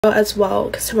as well,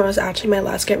 because tomorrow's actually my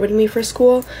last get rid of me for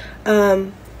school.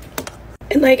 And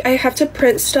like I have to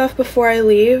print stuff before I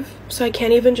leave, so I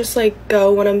can't even just like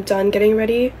go when I'm done getting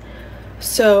ready.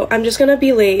 So I'm just gonna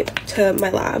be late to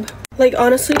my lab. Like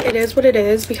honestly, it is what it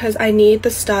is because I need the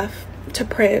stuff to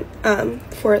print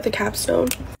for the capstone.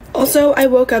 Also, I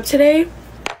woke up today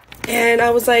and I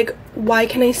was like, why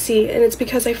can I see? And it's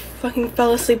because I fucking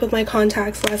fell asleep with my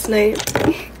contacts last night.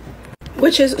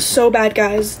 Which is so bad,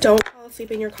 guys. Don't fall asleep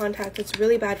in your contacts. It's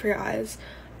really bad for your eyes.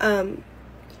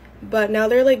 But now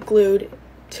they're like glued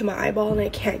to my eyeball and I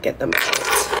can't get them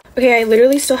out. Okay, I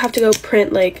literally still have to go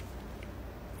print like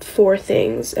 4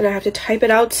 things and I have to type it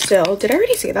out still. Did I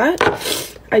already say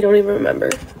that? I don't even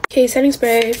remember. Okay, setting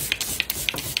spray.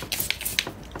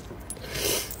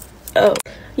 Oh,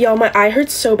 y'all, my eye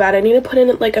hurts so bad. I need to put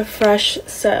in like a fresh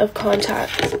set of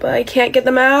contacts, but I can't get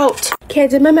them out. Okay, I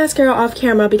did my mascara off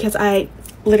camera because I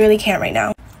literally can't right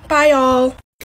now. Bye, y'all.